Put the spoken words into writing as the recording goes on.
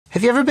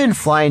Have you ever been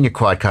flying your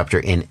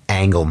quadcopter in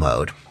angle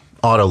mode,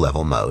 auto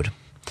level mode,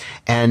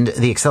 and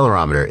the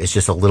accelerometer is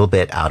just a little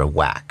bit out of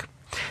whack?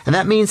 And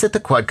that means that the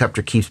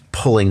quadcopter keeps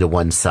pulling to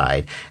one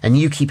side, and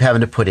you keep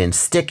having to put in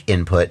stick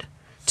input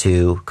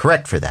to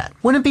correct for that.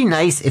 Wouldn't it be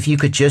nice if you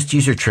could just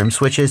use your trim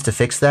switches to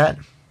fix that?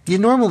 You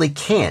normally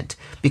can't,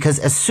 because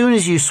as soon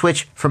as you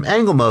switch from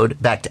angle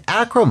mode back to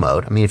acro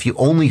mode, I mean, if you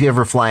only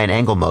ever fly in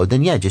angle mode,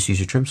 then yeah, just use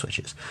your trim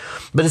switches.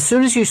 But as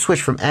soon as you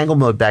switch from angle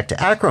mode back to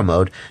acro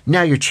mode,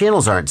 now your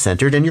channels aren't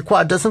centered and your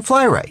quad doesn't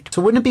fly right.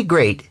 So wouldn't it be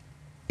great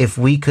if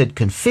we could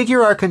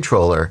configure our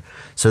controller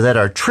so that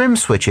our trim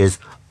switches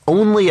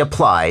only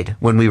applied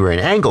when we were in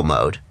angle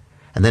mode,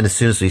 and then as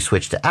soon as we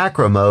switched to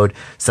acro mode,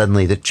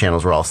 suddenly the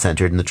channels were all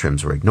centered and the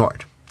trims were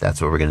ignored. That's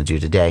what we're going to do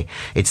today.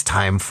 It's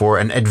time for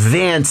an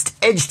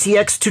advanced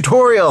EdgeTX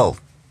tutorial.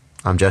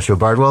 I'm Joshua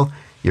Bardwell.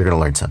 You're going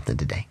to learn something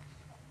today.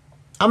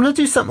 I'm going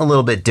to do something a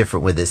little bit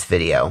different with this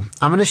video.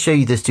 I'm going to show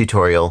you this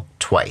tutorial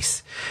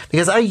twice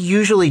because I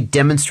usually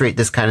demonstrate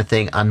this kind of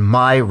thing on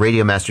my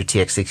Radiomaster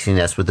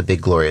TX16S with the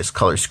big glorious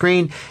color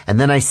screen, and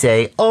then I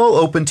say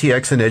all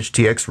OpenTX and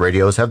EdgeTX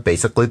radios have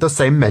basically the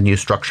same menu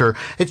structure.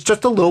 It's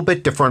just a little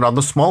bit different on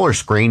the smaller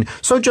screen,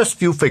 so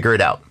just you figure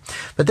it out.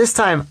 But this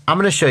time I'm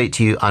going to show it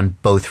to you on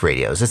both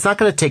radios. It's not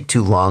going to take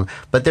too long,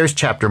 but there's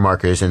chapter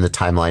markers in the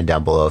timeline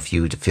down below if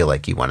you feel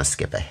like you want to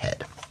skip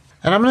ahead.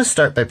 And I'm going to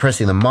start by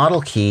pressing the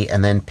model key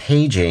and then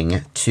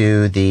paging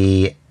to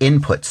the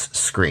inputs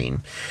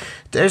screen.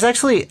 There's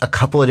actually a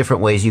couple of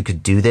different ways you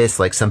could do this.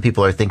 Like some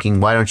people are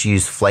thinking, why don't you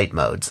use flight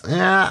modes?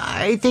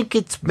 I think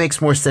it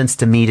makes more sense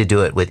to me to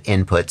do it with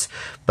inputs.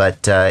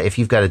 But if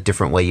you've got a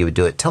different way you would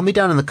do it, tell me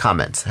down in the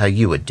comments how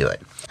you would do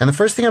it. And the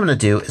first thing I'm going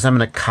to do is I'm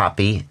going to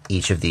copy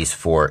each of these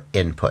 4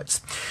 inputs.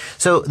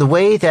 So the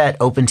way that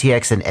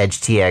OpenTX and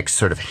EdgeTX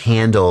sort of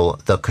handle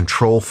the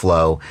control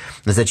flow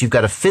is that you've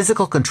got a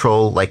physical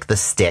control like the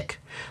stick.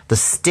 The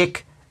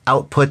stick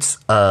outputs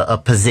a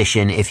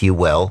position, if you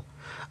will,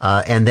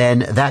 and then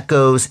that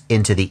goes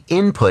into the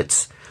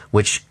inputs,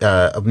 which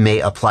may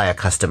apply a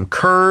custom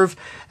curve,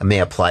 may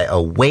apply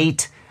a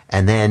weight,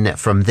 and then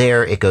from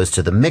there it goes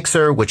to the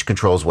mixer, which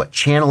controls what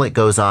channel it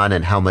goes on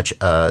and how much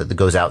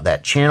goes out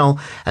that channel.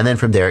 And then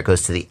from there it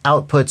goes to the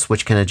outputs,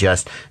 which can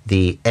adjust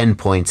the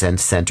endpoints and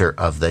center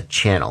of the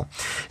channel.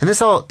 And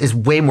this all is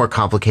way more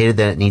complicated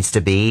than it needs to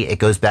be. It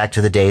goes back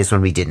to the days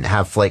when we didn't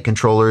have flight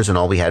controllers and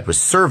all we had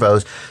was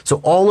servos. So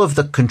all of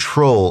the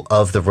control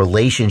of the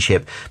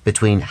relationship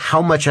between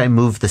how much I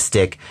move the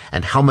stick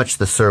and how much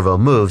the servo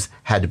moves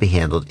had to be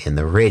handled in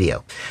the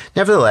radio.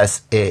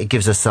 Nevertheless, it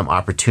gives us some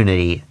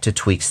opportunity to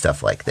tweak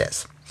stuff like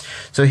this.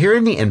 So here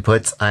in the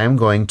inputs, I'm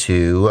going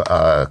to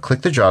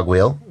click the jog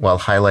wheel while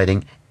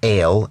highlighting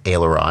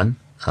aileron.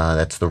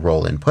 That's the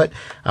roll input.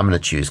 I'm going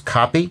to choose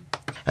copy,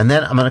 and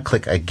then I'm going to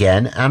click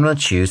again, and I'm going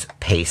to choose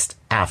paste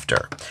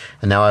after.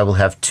 And now I will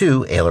have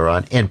 2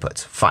 aileron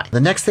inputs. Fine.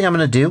 The next thing I'm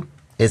going to do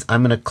is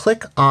I'm going to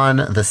click on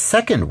the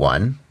second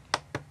one,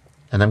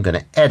 and I'm going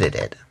to edit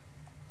it.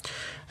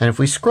 And if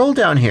we scroll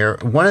down here,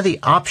 one of the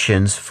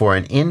options for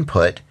an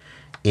input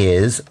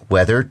is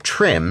whether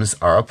trims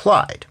are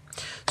applied.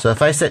 So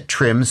if I set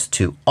trims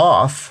to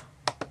off,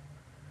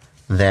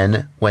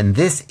 then when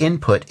this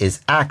input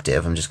is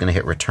active, I'm just going to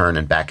hit return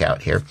and back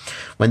out here.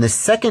 When the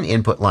second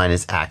input line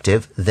is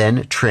active,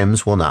 then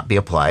trims will not be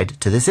applied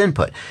to this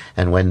input.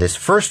 And when this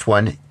first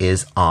one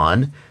is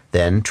on,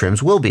 then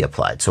trims will be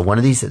applied. So one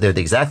of these, they're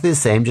exactly the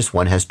same, just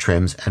one has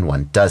trims and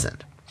one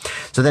doesn't.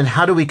 So then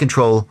how do we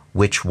control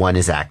which one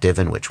is active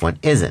and which one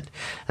isn't?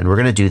 And we're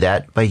going to do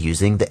that by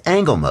using the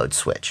angle mode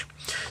switch.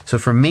 So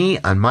for me,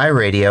 on my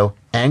radio,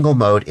 angle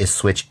mode is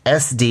switch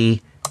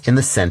SD in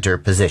the center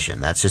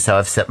position. That's just how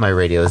I've set my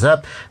radios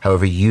up.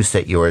 However you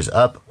set yours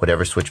up,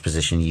 whatever switch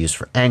position you use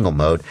for angle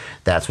mode,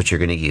 that's what you're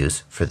going to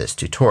use for this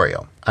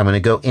tutorial. I'm going to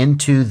go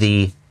into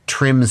the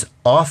trims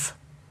off,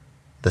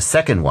 the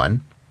second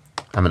one.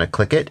 I'm going to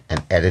click it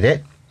and edit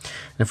it.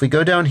 And if we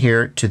go down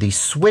here to the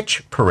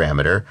switch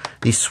parameter,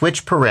 the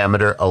switch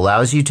parameter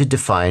allows you to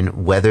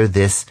define whether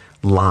this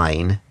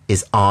line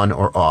is on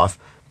or off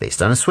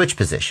based on a switch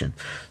position.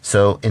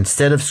 So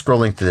instead of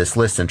scrolling through this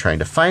list and trying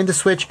to find the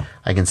switch,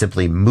 I can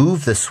simply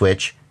move the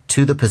switch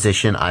to the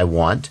position I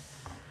want,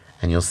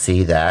 and you'll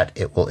see that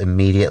it will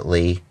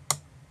immediately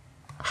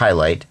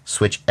highlight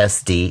switch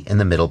SD in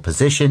the middle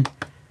position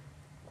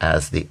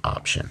as the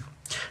option.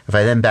 If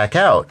I then back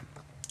out,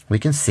 we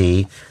can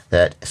see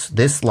that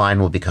this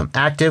line will become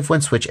active when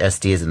switch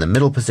SD is in the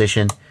middle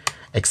position,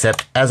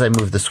 except as I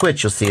move the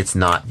switch, you'll see it's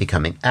not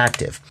becoming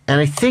active. And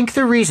I think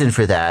the reason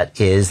for that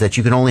is that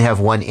you can only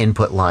have one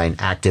input line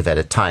active at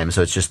a time.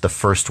 So it's just the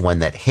first one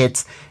that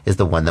hits is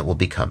the one that will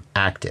become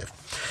active.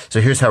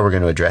 So here's how we're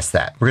going to address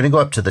that. We're going to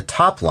go up to the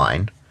top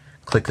line,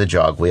 click the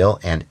jog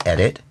wheel and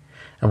edit.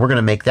 And we're going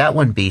to make that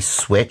one be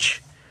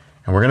switch.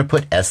 And we're going to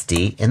put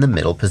SD in the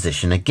middle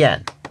position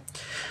again.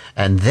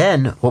 And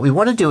then what we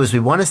want to do is we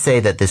want to say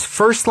that this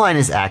first line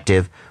is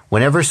active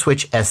whenever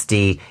switch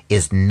SD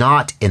is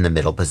not in the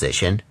middle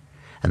position,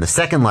 and the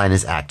second line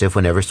is active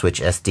whenever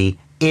switch SD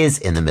is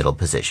in the middle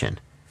position.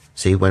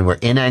 See, when we're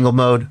in angle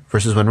mode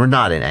versus when we're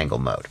not in angle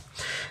mode.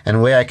 And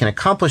the way I can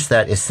accomplish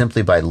that is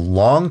simply by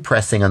long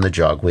pressing on the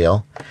jog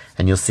wheel,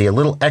 and you'll see a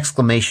little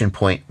exclamation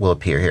point will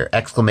appear here.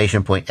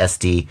 Exclamation point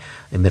SD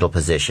in middle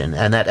position.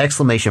 And that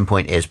exclamation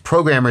point is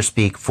programmer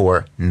speak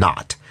for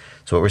not.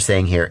 So what we're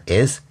saying here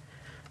is,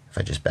 if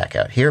I just back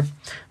out here,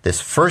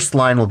 this first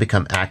line will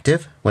become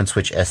active when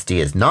switch SD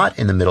is not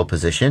in the middle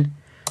position.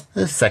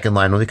 The second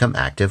line will become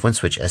active when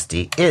switch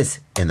SD is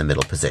in the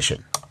middle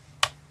position.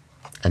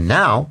 And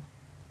now,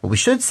 what we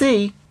should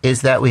see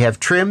is that we have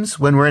trims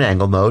when we're in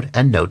angle mode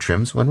and no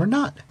trims when we're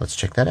not. Let's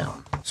check that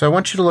out. So I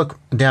want you to look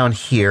down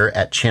here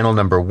at channel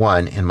number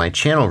 1 in my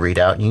channel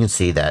readout, and you can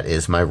see that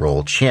is my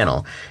roll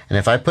channel. And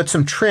if I put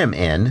some trim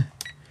in,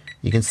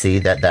 you can see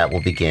that that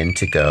will begin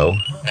to go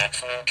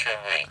maximum trim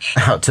reach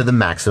out to the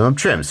maximum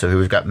trim. So here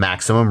we've got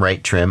maximum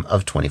right trim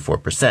of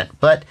 24%.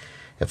 But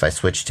if I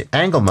switch to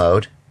angle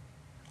mode,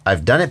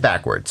 I've done it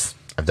backwards.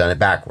 I've done it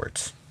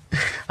backwards.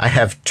 I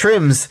have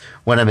trims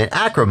when I'm in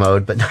acro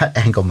mode, but not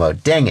angle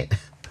mode. Dang it.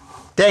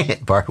 Dang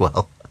it,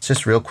 Bardwell. Let's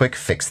just real quick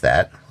fix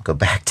that. We'll go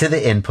back to the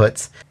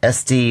inputs.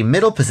 SD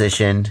middle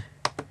position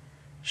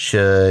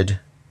should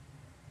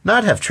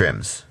not have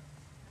trims.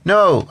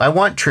 No, I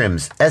want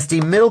trims.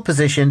 SD middle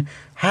position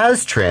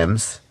has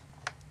trims.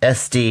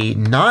 SD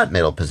not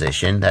middle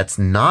position, that's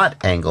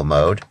not angle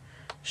mode,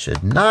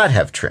 should not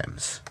have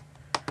trims.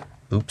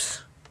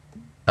 Oops.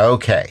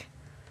 Okay.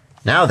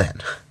 Now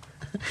then,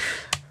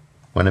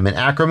 when I'm in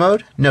acro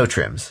mode, no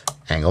trims.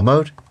 Angle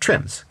mode,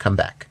 trims. Come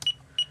back.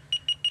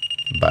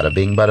 Bada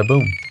bing, bada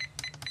boom.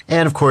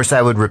 And of course,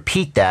 I would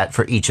repeat that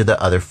for each of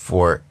the other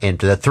 4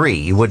 into the 3.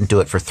 You wouldn't do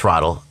it for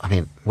throttle. I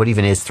mean, what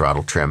even is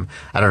throttle trim?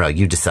 I don't know,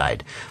 you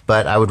decide.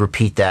 But I would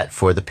repeat that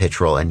for the pitch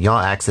roll and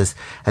yaw axis.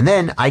 And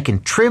then I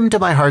can trim to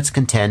my heart's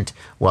content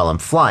while I'm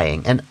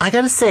flying. And I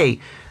gotta say,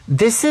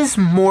 this is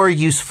more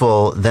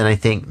useful than I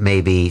think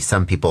maybe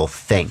some people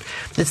think.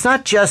 It's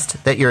not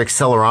just that your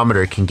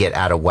accelerometer can get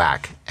out of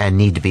whack and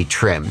need to be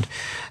trimmed.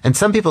 And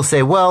some people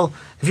say, well,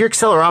 if your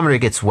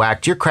accelerometer gets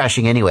whacked, you're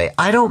crashing anyway.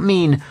 I don't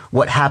mean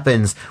what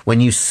happens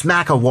when you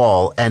smack a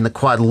wall and the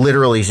quad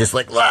literally is just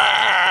like,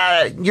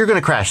 ah! You're going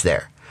to crash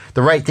there.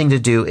 The right thing to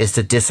do is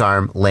to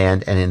disarm,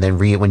 land, and then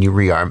when you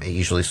rearm, it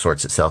usually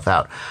sorts itself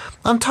out.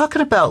 I'm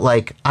talking about,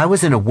 like, I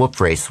was in a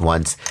whoop race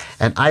once,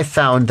 and I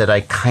found that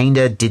I kind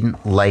of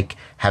didn't like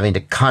having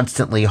to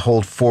constantly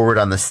hold forward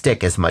on the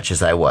stick as much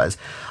as I was.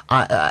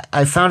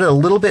 I found it a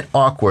little bit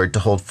awkward to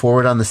hold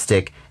forward on the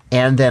stick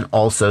and then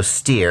also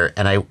steer,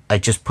 and I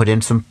just put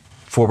in some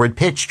forward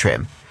pitch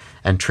trim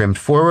and trimmed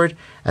forward,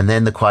 and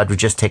then the quad would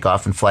just take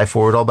off and fly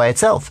forward all by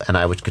itself, and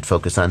I could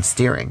focus on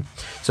steering.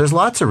 So there's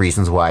lots of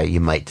reasons why you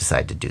might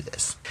decide to do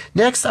this.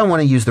 Next, I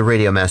want to use the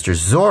Radiomaster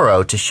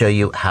Zorro to show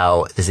you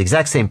how this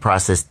exact same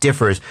process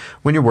differs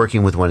when you're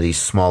working with one of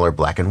these smaller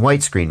black and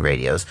white screen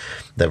radios.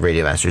 The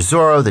Radiomaster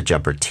Zorro, the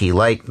Jumper T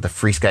Lite, the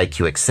FreeSky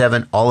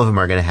QX7, all of them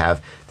are going to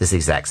have this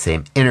exact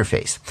same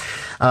interface.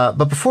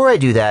 But before I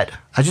do that,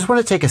 I just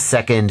want to take a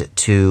second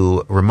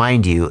to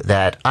remind you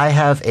that I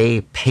have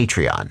a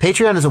Patreon.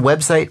 Patreon is a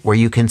website where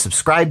you can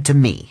subscribe to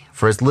me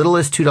for as little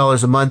as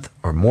 $2 a month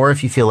or more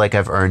if you feel like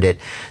I've earned it.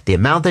 The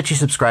amount that you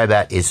subscribe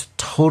at is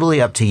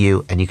totally up to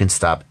you, and you can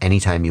stop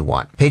anytime you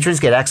want. Patrons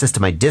get access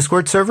to my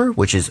Discord server,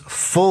 which is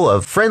full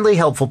of friendly,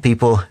 helpful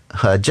people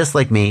just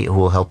like me who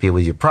will help you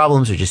with your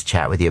problems or just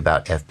chat with you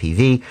about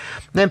FPV. And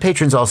then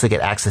patrons also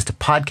get access to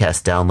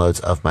podcast downloads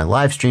of my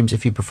live streams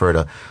if you prefer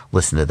to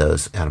listen to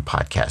those on a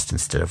podcast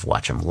instead of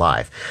watch them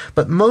live.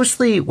 But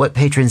mostly what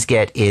patrons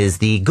get is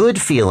the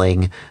good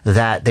feeling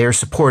that they're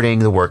supporting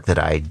the work that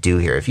I do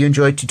here. If you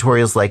enjoy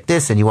tutorials like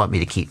this and you want me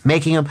to keep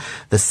making them,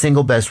 the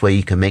single best way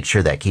you can make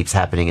sure that keeps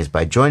happening is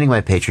by joining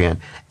my Patreon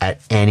at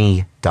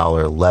any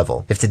dollar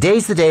level. If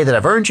today's the day that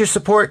I've earned your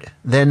support,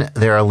 then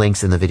there are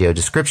links in the video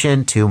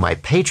description to my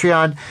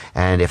Patreon.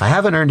 And if I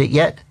haven't earned it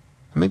yet,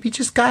 maybe you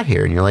just got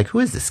here and you're like, who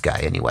is this guy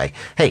anyway?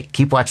 Hey,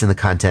 keep watching the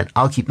content.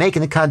 I'll keep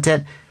making the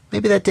content.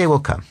 Maybe that day will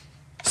come.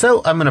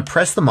 So I'm going to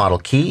press the model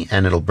key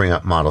and it'll bring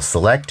up model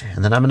select,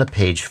 and then I'm going to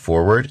page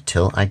forward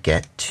till I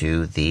get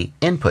to the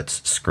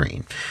inputs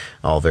screen.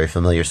 All very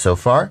familiar so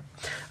far.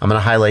 I'm going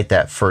to highlight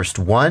that first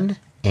one,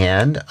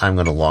 and I'm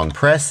going to long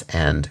press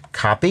and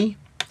copy.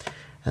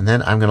 And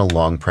then I'm going to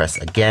long press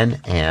again,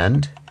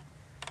 and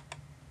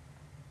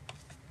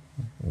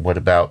what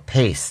about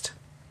paste?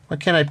 Why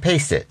can't I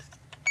paste it?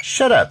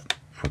 Shut up.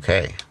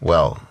 Okay,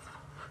 well,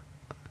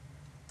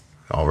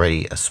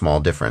 already a small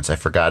difference. I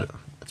forgot.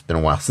 It's been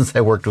a while since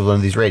I worked with one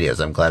of these radios.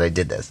 I'm glad I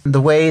did this.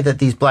 The way that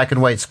these black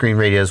and white screen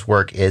radios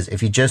work is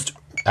if you just,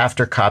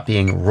 after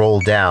copying, roll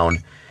down,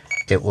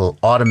 it will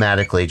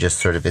automatically just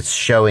sort of, it's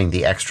showing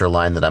the extra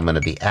line that I'm going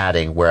to be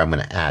adding where I'm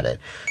going to add it.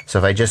 So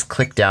if I just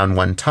click down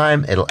one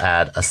time, it'll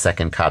add a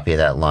second copy of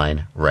that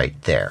line right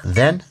there.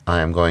 Then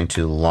I'm going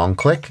to long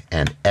click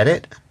and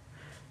edit.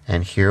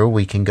 And here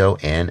we can go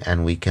in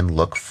and we can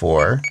look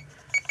for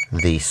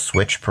the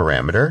switch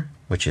parameter,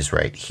 which is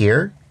right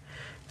here.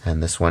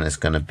 And this one is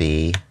going to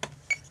be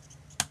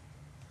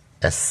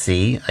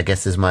SC, I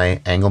guess is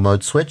my angle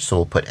mode switch. So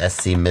we'll put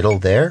SC middle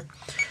there.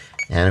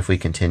 And if we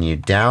continue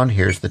down,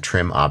 here's the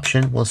trim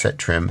option. We'll set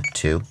trim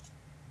to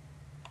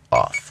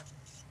off.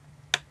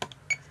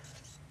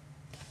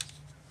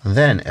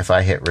 Then if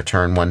I hit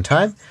return one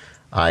time,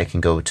 I can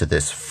go to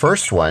this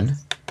first one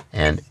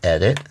and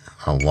edit.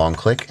 I'll long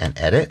click and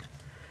edit.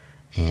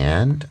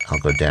 And I'll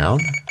go down.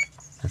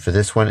 And for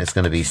this one, it's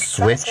going to be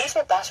switch.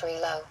 Transmitter battery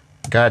low.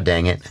 God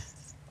dang it.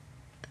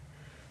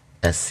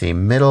 SC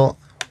middle.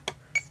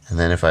 And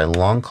then if I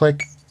long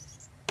click,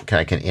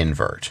 I can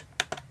invert.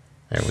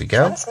 There we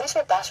go.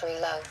 Transmitter battery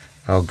low.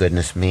 Oh,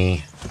 goodness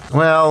me.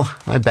 Well,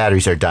 my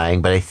batteries are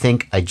dying, but I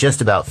think I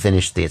just about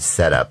finished the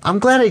setup. I'm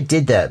glad I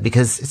did that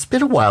because it's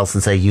been a while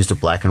since I used a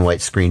black and white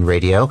screen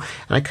radio,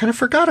 and I kind of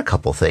forgot a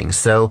couple things,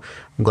 so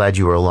I'm glad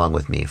you were along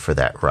with me for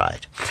that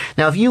ride.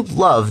 Now, if you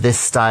love this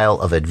style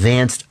of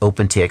advanced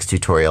OpenTX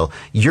tutorial,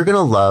 you're going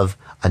to love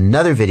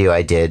another video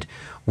I did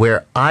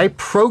where I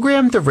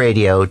programmed the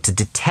radio to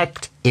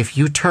detect if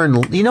you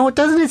turn, you know what,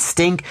 doesn't it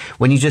stink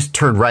when you just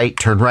turn right,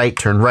 turn right,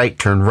 turn right,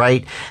 turn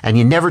right, and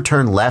you never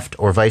turn left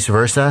or vice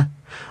versa?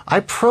 I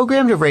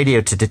programmed a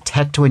radio to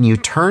detect when you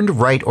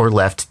turned right or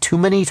left too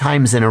many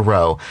times in a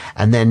row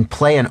and then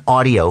play an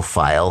audio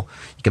file.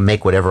 You can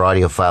make whatever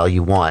audio file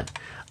you want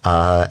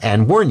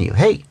and warn you,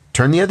 hey,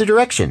 turn the other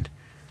direction.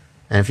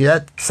 And if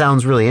that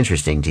sounds really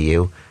interesting to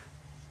you,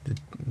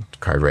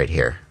 card right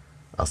here.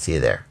 I'll see you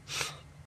there.